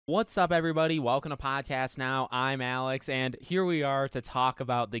What's up, everybody? Welcome to Podcast Now. I'm Alex, and here we are to talk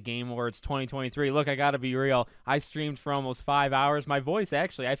about the Game Awards 2023. Look, I gotta be real. I streamed for almost 5 hours. My voice,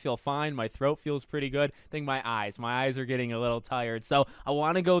 actually, I feel fine. My throat feels pretty good. I think my eyes are getting a little tired. So I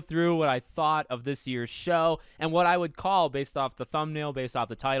want to go through what I thought of this year's show and what I would call, based off the thumbnail, based off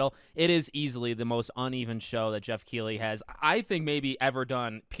the title, it is easily the most uneven show that Geoff Keighley has, I think, maybe ever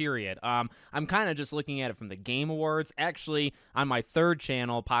done, period. I'm kind of just looking at it from the Game Awards. Actually, on my third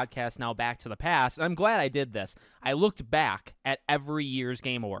channel, Podcast Now Back to the Past, and I'm glad I did this. I looked back at every year's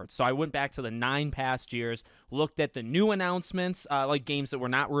Game Awards. So I went back to the 9 past years, looked at the new announcements, like games that were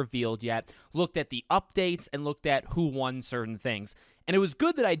not revealed yet, looked at the updates, and looked at who won certain things. And it was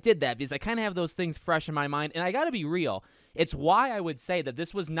good that I did that because I kind of have those things fresh in my mind, and I got to be real. It's why I would say that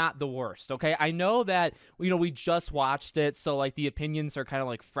this was not the worst, okay? I know that, we just watched it, so, like, the opinions are kind of,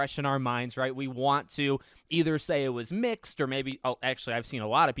 like, fresh in our minds, right? We want to either say it was mixed or maybe, actually, I've seen a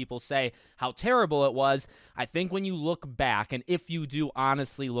lot of people say how terrible it was. I think when you look back, and if you do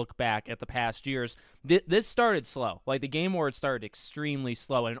honestly look back at the past years, this started slow. Like, the Game Awards started extremely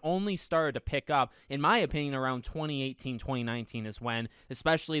slow, and it only started to pick up, in my opinion, around 2018, 2019 is when,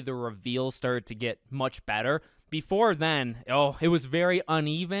 especially the reveals started to get much better. Before then, it was very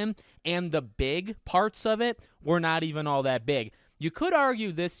uneven, and the big parts of it were not even all that big. You could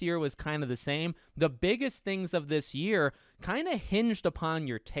argue this year was kind of the same. The biggest things of this year kind of hinged upon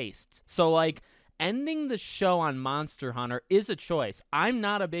your tastes. So, like, ending the show on Monster Hunter is a choice. I'm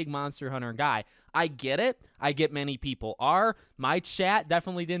not a big Monster Hunter guy. I get it. I get many people are. My chat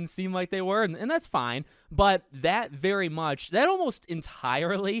definitely didn't seem like they were, and that's fine. But that almost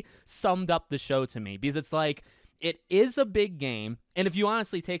entirely summed up the show to me, because it's like, it is a big game, and if you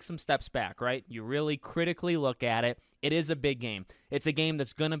honestly take some steps back, right, you really critically look at it, it is a big game. It's a game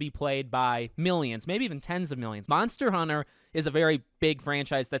that's going to be played by millions, maybe even tens of millions. Monster Hunter is a very big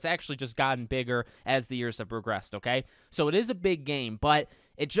franchise that's actually just gotten bigger as the years have progressed, okay? So it is a big game, but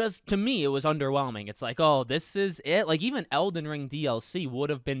it just, to me, it was underwhelming. It's like, oh, this is it? Like, even Elden Ring DLC would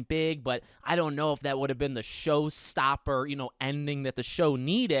have been big, but I don't know if that would have been the showstopper, ending that the show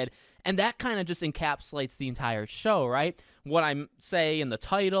needed. And that kind of just encapsulates the entire show, right? What I'm saying in the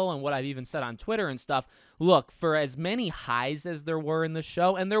title and what I've even said on Twitter and stuff, look, for as many highs as there were in the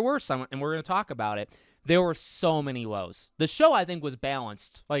show, and there were some, and we're going to talk about it, there were so many lows. The show, I think, was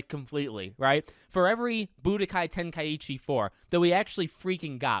balanced, like, completely, right? For every Budokai Tenkaichi 4 that we actually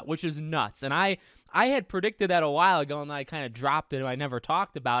freaking got, which is nuts. And I had predicted that a while ago, and I kind of dropped it, and I never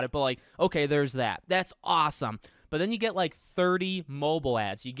talked about it, but, like, okay, there's that. That's awesome. But then you get like 30 mobile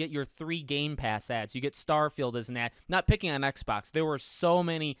ads. You get your 3 Game Pass ads. You get Starfield as an ad. Not picking on Xbox. There were so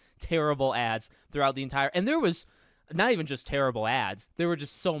many terrible ads throughout the entire... And there was not even just terrible ads. There were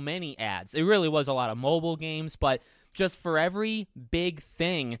just so many ads. It really was a lot of mobile games. But just for every big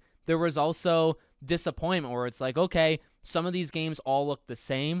thing, there was also disappointment where it's like, okay, some of these games all look the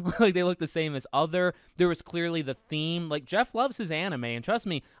same. Like, they look the same as other. There was clearly the theme. Like, Geoff loves his anime, and trust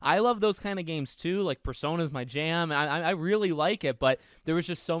me, I love those kind of games too. Like, Persona's my jam, and I really like it, but there was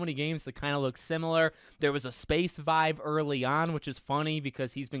just so many games that kind of look similar. There was a space vibe early on, which is funny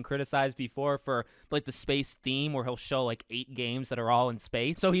because he's been criticized before for, like, the space theme where he'll show, like, 8 games that are all in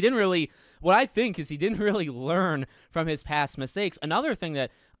space. So he didn't really, what I think is he didn't really learn from his past mistakes. Another thing that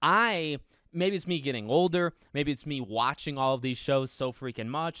maybe it's me getting older. Maybe it's me watching all of these shows so freaking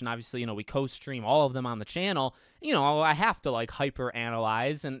much. And obviously, we co-stream all of them on the channel. I have to, like,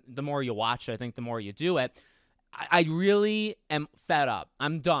 hyper-analyze. And the more you watch it, I think the more you do it. I really am fed up.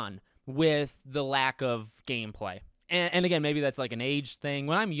 I'm done with the lack of gameplay. And again, maybe that's like an age thing.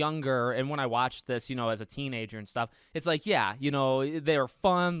 When I'm younger and when I watched this, as a teenager and stuff, it's like, yeah, they're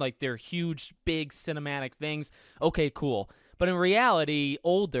fun. Like, they're huge, big cinematic things. Okay, cool. But in reality,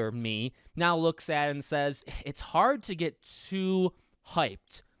 older me now looks at it and says, it's hard to get too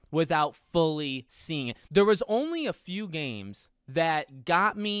hyped without fully seeing it. There was only a few games that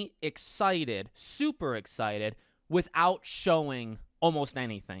got me excited, super excited, without showing almost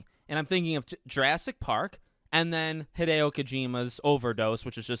anything. And I'm thinking of Jurassic Park and then Hideo Kojima's Overdose,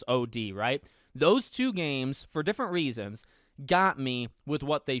 which is just OD, right? Those 2 games, for different reasons, got me with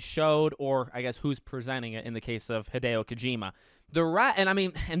what they showed, or I guess who's presenting it in the case of Hideo Kojima.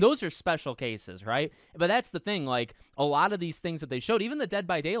 And those are special cases, right? But that's the thing, like, a lot of these things that they showed, even the Dead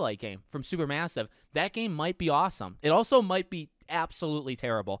by Daylight game from Supermassive, that game might be awesome. It also might be absolutely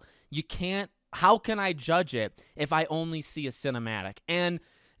terrible. How can I judge it if I only see a cinematic? And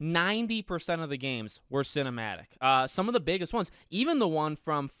 90% of the games were cinematic. Some of the biggest ones, even the one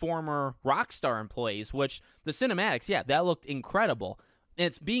from former Rockstar employees, which the cinematics, yeah, that looked incredible. And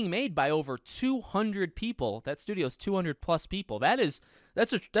it's being made by over 200 people. That studio's 200 plus people. That's a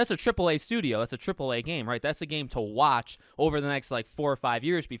AAA studio. That's a AAA game, right? That's a game to watch over the next like 4 or 5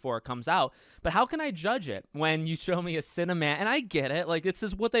 years before it comes out. But how can I judge it when you show me a cinematic? And I get it. Like, this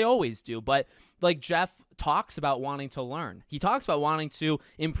is what they always do. But like Geoff talks about wanting to learn. He talks about wanting to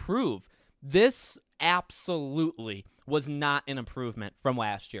improve. This absolutely was not an improvement from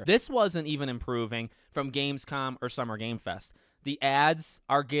last year. This wasn't even improving from Gamescom or Summer Game Fest. The ads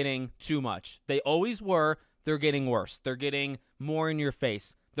are getting too much. They always were. They're getting worse. They're getting more in your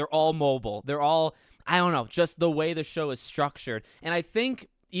face. They're all mobile. They're all, I don't know, just the way the show is structured. And I think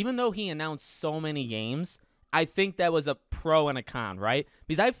even though he announced so many games, I think that was a pro and a con, right?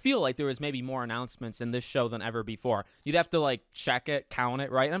 Because I feel like there was maybe more announcements in this show than ever before. You'd have to like check it, count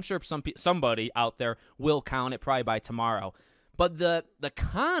it, right? And I'm sure somebody out there will count it probably by tomorrow. But the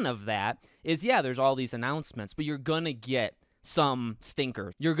con of that is, yeah, there's all these announcements, but you're going to get some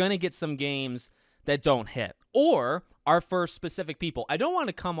stinkers. You're going to get some games that don't hit or are for specific people. I don't want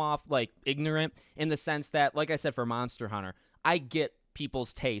to come off like ignorant in the sense that, like I said, for Monster Hunter, I get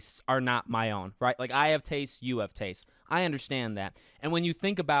people's tastes are not my own, right? Like, I have tastes, you have tastes. I understand that. And when you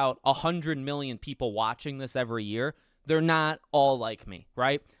think about 100 million people watching this every year, they're not all like me,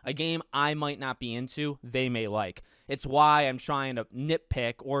 right? A game I might not be into, they may like. It's why I'm trying to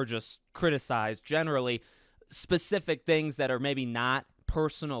nitpick or just criticize generally specific things that are maybe not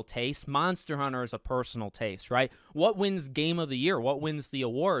personal taste. Monster Hunter is a personal taste, right? What wins Game of the Year? What wins the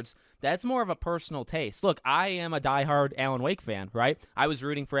awards? That's more of a personal taste. Look, I am a diehard Alan Wake fan, right? I was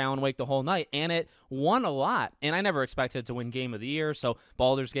rooting for Alan Wake the whole night, and it won a lot. And I never expected to win Game of the Year, so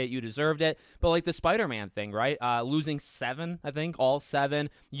Baldur's Gate, you deserved it. But like the Spider-Man thing, right? Losing 7, I think, all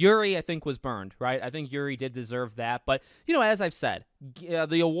 7. Yuri, I think, was burned, right? I think Yuri did deserve that. But, you know, as I've said,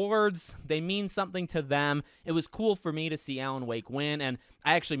 the awards, they mean something to them. It was cool for me to see Alan Wake win, and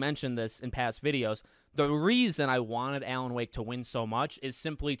I actually mentioned this in past videos. The reason I wanted Alan Wake to win so much is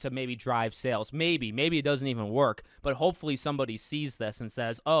simply to maybe drive sales. Maybe it doesn't even work, but hopefully somebody sees this and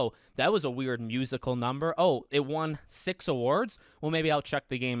says, oh, that was a weird musical number. Oh, it won 6 awards? Well, maybe I'll check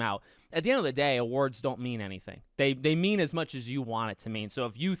the game out. At the end of the day, awards don't mean anything. They mean as much as you want it to mean. So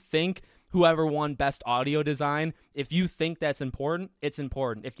if you think whoever won Best Audio Design, if you think that's important, it's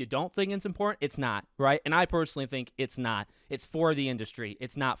important. If you don't think it's important, it's not, right? And I personally think it's not. It's for the industry.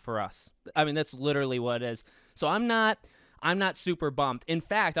 It's not for us. I mean, that's literally what it is. So I'm not super bummed. In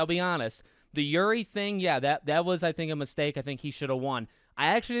fact, I'll be honest, the Yuri thing, yeah, that was, I think, a mistake. I think he should have won. I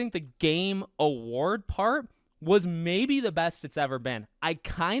actually think the game award part was maybe the best it's ever been. I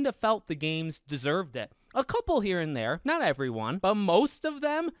kind of felt the games deserved it. A couple here and there, not everyone, but most of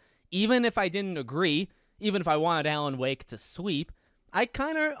them, even if I didn't agree, even if I wanted Alan Wake to sweep, I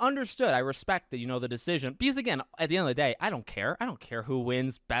kind of understood. I respected, the decision. Because, again, at the end of the day, I don't care. I don't care who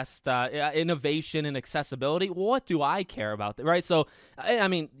wins best innovation and accessibility. What do I care about that, right? So, I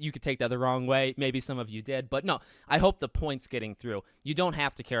mean, you could take that the wrong way. Maybe some of you did. But, no, I hope the point's getting through. You don't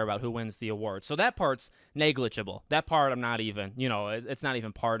have to care about who wins the award. So that part's negligible. That part I'm not even, it's not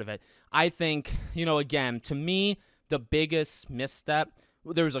even part of it. I think, again, to me, the biggest misstep,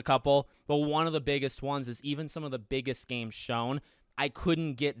 there's a couple, but one of the biggest ones is even some of the biggest games shown, I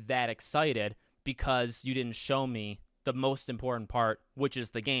couldn't get that excited because you didn't show me the most important part, which is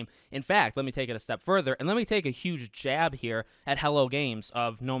the game. In fact, let me take it a step further, and let me take a huge jab here at Hello Games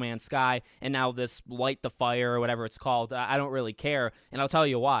of No Man's Sky, and now this Light the Fire, or whatever it's called. I don't really care, and I'll tell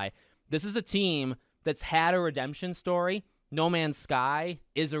you why. This is a team that's had a redemption story. No Man's Sky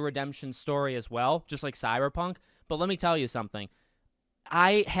is a redemption story as well, just like Cyberpunk. But let me tell you something.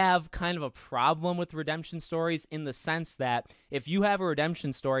 I have kind of a problem with redemption stories in the sense that if you have a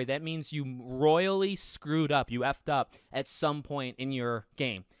redemption story, that means you royally screwed up, you effed up at some point in your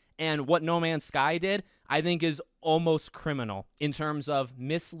game. And what No Man's Sky did, I think, is almost criminal in terms of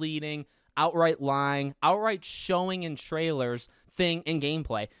misleading, outright lying, outright showing in trailers in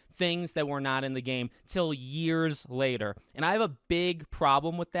gameplay, things that were not in the game till years later. And I have a big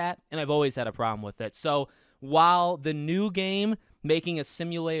problem with that, and I've always had a problem with it. So while the new game making a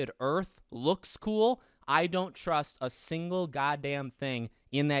simulated Earth looks cool, I don't trust a single goddamn thing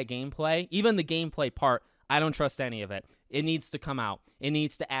in that gameplay. Even the gameplay part, I don't trust any of it. It needs to come out. It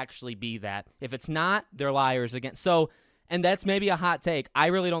needs to actually be that. If it's not, they're liars again. So, and that's maybe a hot take. I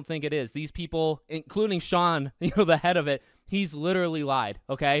really don't think it is. These people, including Sean, the head of it, He's literally lied,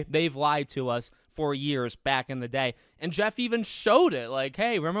 okay? They've lied to us for years back in the day. And Geoff even showed it. Like,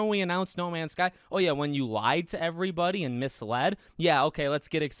 hey, remember when we announced No Man's Sky? Oh, yeah, when you lied to everybody and misled? Yeah, okay, let's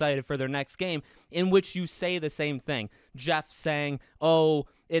get excited for their next game, in which you say the same thing. Geoff saying, oh,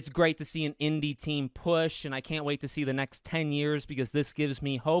 it's great to see an indie team push, and I can't wait to see the next 10 years because this gives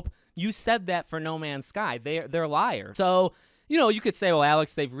me hope. You said that for No Man's Sky. They're liars. So, you know, you could say, well,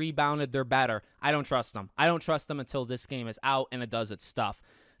 Alex, they've rebounded. They're better. I don't trust them. I don't trust them until this game is out and it does its stuff.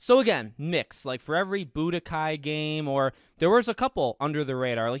 So, again, mix. Like, for every Budokai game, or there was a couple under the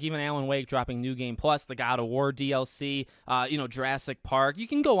radar, like even Alan Wake dropping New Game Plus, the God of War DLC, Jurassic Park. You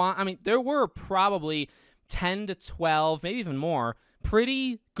can go on. I mean, there were probably 10 to 12, maybe even more,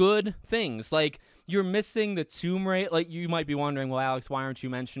 pretty good things. Like, you're missing the Tomb Raider. Like, you might be wondering, well, Alex, why aren't you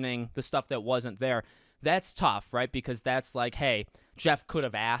mentioning the stuff that wasn't there? That's tough, right? Because that's like, hey, Geoff could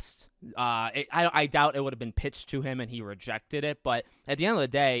have asked. I doubt it would have been pitched to him and he rejected it. But at the end of the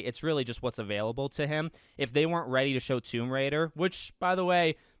day, it's really just what's available to him. If they weren't ready to show Tomb Raider, which, by the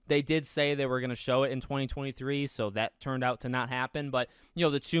way, they did say they were going to show it in 2023, so that turned out to not happen. But, you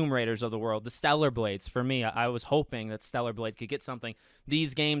know, the Tomb Raiders of the world, the Stellar Blades, for me, I was hoping that Stellar Blade could get something.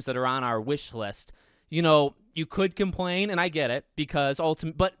 These games that are on our wish list, you know, you could complain, and I get it, because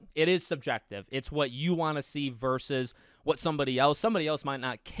but it is subjective. It's what you want to see versus what somebody else might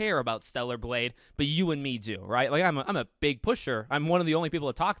not care about Stellar Blade, but you and me do, right? Like, I'm a big pusher. I'm one of the only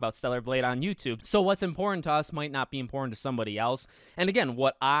people to talk about Stellar Blade on YouTube. So what's important to us might not be important to somebody else. And again,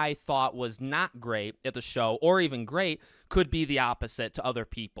 what I thought was not great at the show, or even great, could be the opposite to other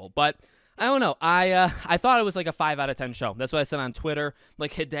people. But I don't know. I thought it was like a 5 out of 10 show. That's what I said on Twitter.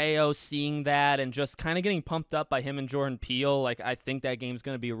 Like, Hideo seeing that and just kind of getting pumped up by him and Jordan Peele. Like, I think that game's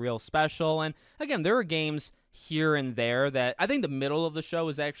going to be real special. And again, there are games here and there that I think the middle of the show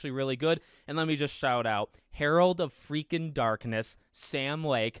is actually really good. And let me just shout out Herald of freaking Darkness, Sam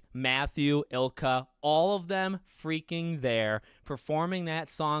Lake, Matthew, Ilka, all of them freaking there performing that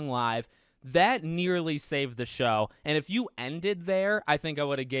song live. That nearly saved the show. And if you ended there, I think I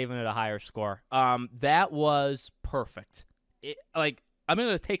would have given it a higher score. That was perfect. I'm going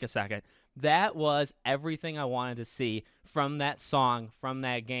to take a second. That was everything I wanted to see from that song, from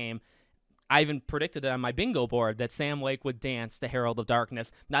that game. I even predicted it on my bingo board that Sam Lake would dance to Herald of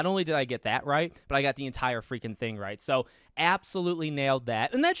Darkness. Not only did I get that right, but I got the entire freaking thing right. So absolutely nailed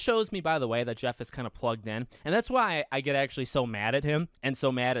that. And that shows me, by the way, that Geoff is kind of plugged in. And that's why I get actually so mad at him and so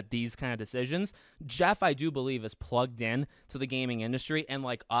mad at these kind of decisions. Geoff, I do believe, is plugged in to the gaming industry and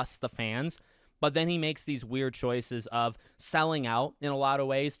like us, the fans. But then he makes these weird choices of selling out in a lot of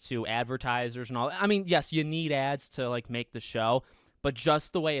ways to advertisers and all. I mean, yes, you need ads to like make the show. But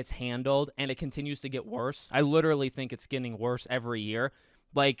just the way it's handled, and it continues to get worse. I literally think it's getting worse every year.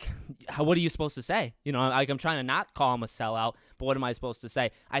 Like, what are you supposed to say? You know, like, I'm trying to not call him a sellout, but what am I supposed to say?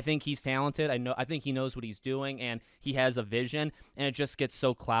 I think he's talented. I think he knows what he's doing, and he has a vision, and it just gets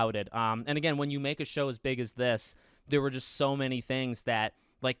so clouded. And again, when you make a show as big as this, there were just so many things that,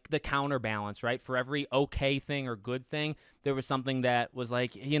 like the counterbalance, right? For every okay thing or good thing, there was something that was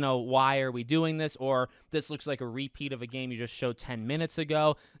like, you know, why are we doing this? Or this looks like a repeat of a game you just showed 10 minutes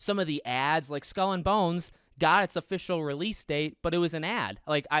ago. Some of the ads, like Skull and Bones, got its official release date, but it was an ad.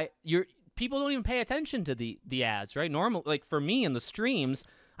 Like, people don't even pay attention to the ads, right? Normally, like for me in the streams,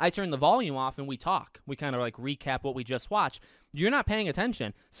 I turn the volume off and we talk. We kind of like recap what we just watched. You're not paying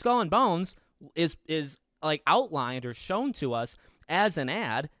attention. Skull and Bones is like outlined or shown to us as an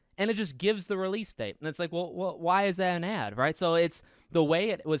ad, and it just gives the release date. And it's like, well, why is that an ad, right? So it's the way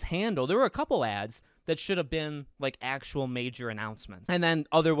it was handled. There were a couple ads that should have been like actual major announcements. And then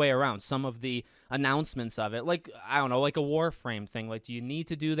other way around, some of the announcements of it, like, I don't know, like a Warframe thing. Like, do you need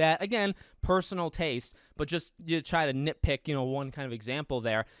to do that? Again, personal taste, but just you try to nitpick, you know, one kind of example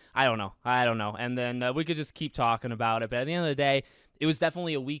there. I don't know. And then we could just keep talking about it. But at the end of the day, it was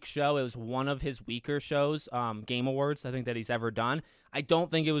definitely a weak show. It was one of his weaker shows, Game Awards, I think, that he's ever done. I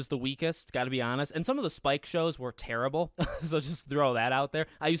don't think it was the weakest, got to be honest. And some of the Spike shows were terrible, so just throw that out there.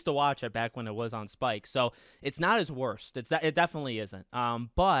 I used to watch it back when it was on Spike, so it's not his worst. It definitely isn't.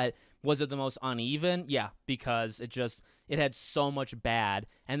 But was it the most uneven? Yeah, because it had so much bad,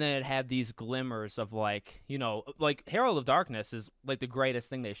 and then it had these glimmers of, like, you know, like Herald of Darkness is like the greatest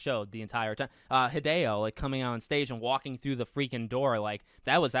thing they showed the entire time. Hideo, like, coming out on stage and walking through the freaking door, like,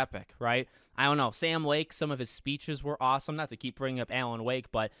 that was epic, right? I don't know. Sam Lake, some of his speeches were awesome. Not to keep bringing up Alan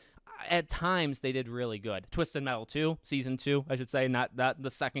Wake, but at times they did really good. Twisted Metal 2, Season 2, I should say, not the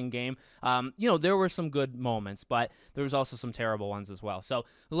second game. You know, there were some good moments, but there was also some terrible ones as well. So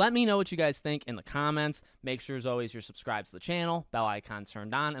let me know what you guys think in the comments. Make sure, as always, you're subscribed to the channel, bell icon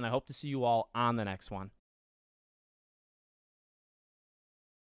turned on, and I hope to see you all on the next one.